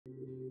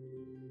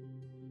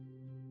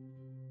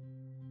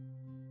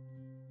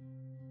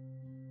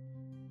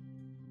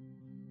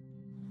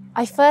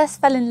I first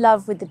fell in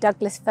love with the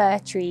Douglas Fir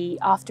Tree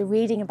after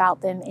reading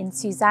about them in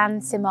Suzanne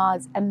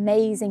Simard's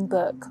amazing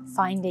book,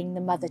 Finding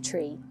the Mother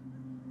Tree.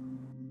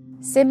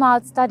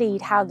 Simard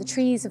studied how the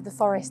trees of the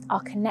forest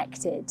are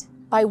connected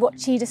by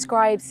what she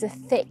describes as a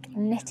thick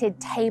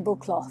knitted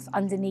tablecloth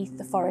underneath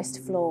the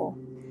forest floor,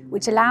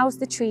 which allows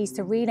the trees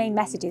to relay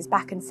messages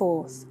back and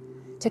forth,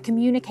 to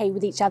communicate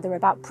with each other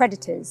about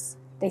predators.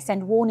 They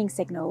send warning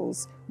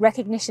signals,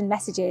 recognition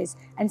messages,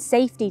 and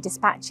safety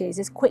dispatches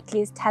as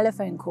quickly as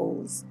telephone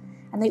calls.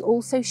 And they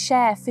also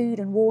share food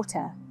and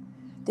water.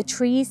 The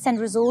trees send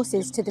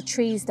resources to the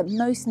trees that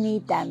most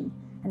need them,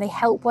 and they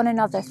help one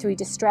another through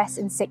distress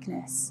and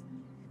sickness.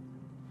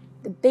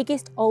 The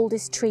biggest,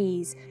 oldest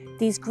trees,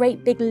 these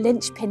great big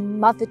linchpin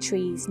mother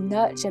trees,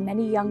 nurture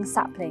many young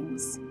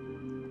saplings.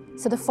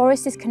 So the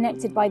forest is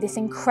connected by this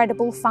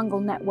incredible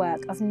fungal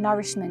network of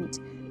nourishment,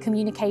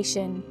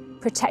 communication,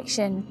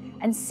 protection,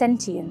 and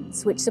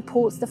sentience, which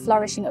supports the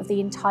flourishing of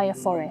the entire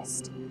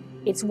forest.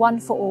 It's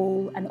one for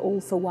all and all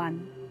for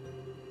one.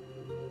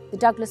 The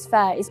Douglas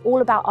Fir is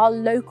all about our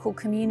local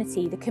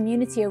community, the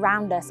community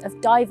around us of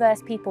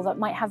diverse people that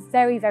might have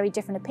very, very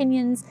different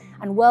opinions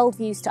and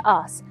worldviews to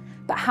us,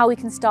 but how we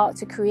can start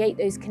to create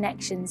those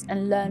connections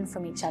and learn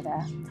from each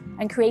other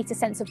and create a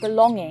sense of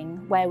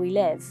belonging where we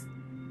live.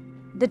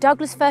 The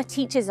Douglas Fir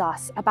teaches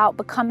us about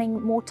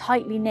becoming more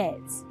tightly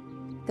knit,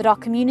 that our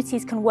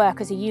communities can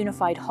work as a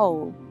unified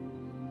whole.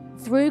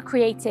 Through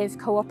creative,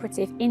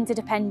 cooperative,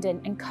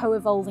 interdependent and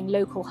co-evolving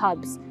local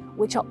hubs,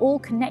 which are all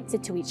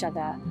connected to each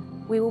other,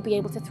 we will be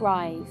able to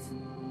thrive.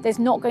 There's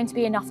not going to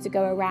be enough to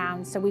go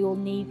around, so we will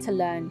need to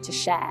learn to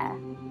share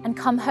and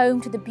come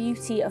home to the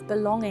beauty of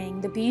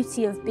belonging, the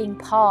beauty of being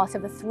part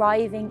of a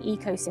thriving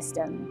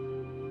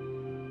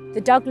ecosystem.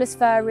 The Douglas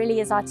Fir really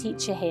is our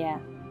teacher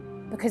here,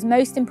 because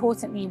most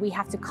importantly, we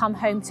have to come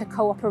home to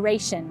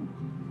cooperation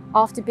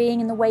after being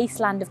in the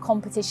wasteland of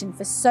competition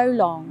for so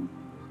long.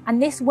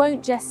 And this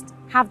won't just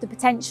have the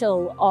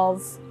potential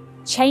of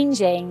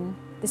changing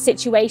the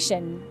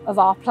situation of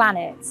our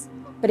planet,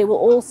 but it will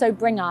also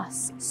bring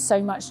us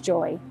so much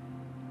joy.